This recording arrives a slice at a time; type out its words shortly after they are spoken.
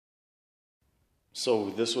So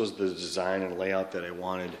this was the design and layout that I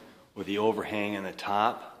wanted, with the overhang in the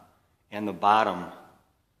top and the bottom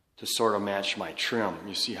to sort of match my trim.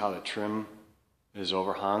 You see how the trim is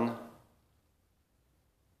overhung?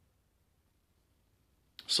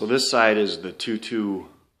 So this side is the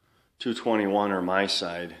 221, or my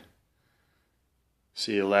side.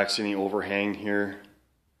 See, it lacks any overhang here.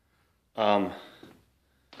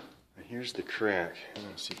 Here's the crack. I don't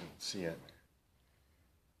know if you can see it.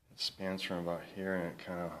 It spans from about here and it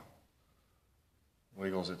kind of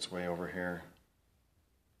wiggles its way over here.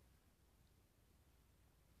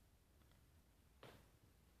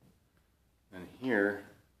 And here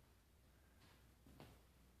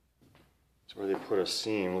is where they put a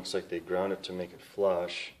seam. Looks like they ground it to make it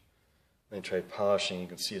flush. They tried polishing. You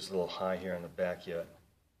can see it's a little high here on the back yet.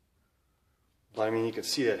 But I mean, you can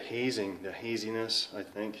see that hazing, the haziness, I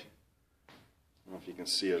think. I don't know if you can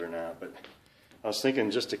see it or not, but I was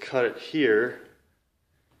thinking just to cut it here,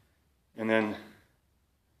 and then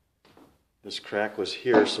this crack was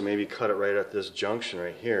here, so maybe cut it right at this junction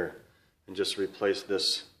right here, and just replace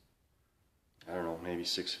this, I don't know, maybe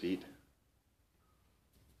 6 feet.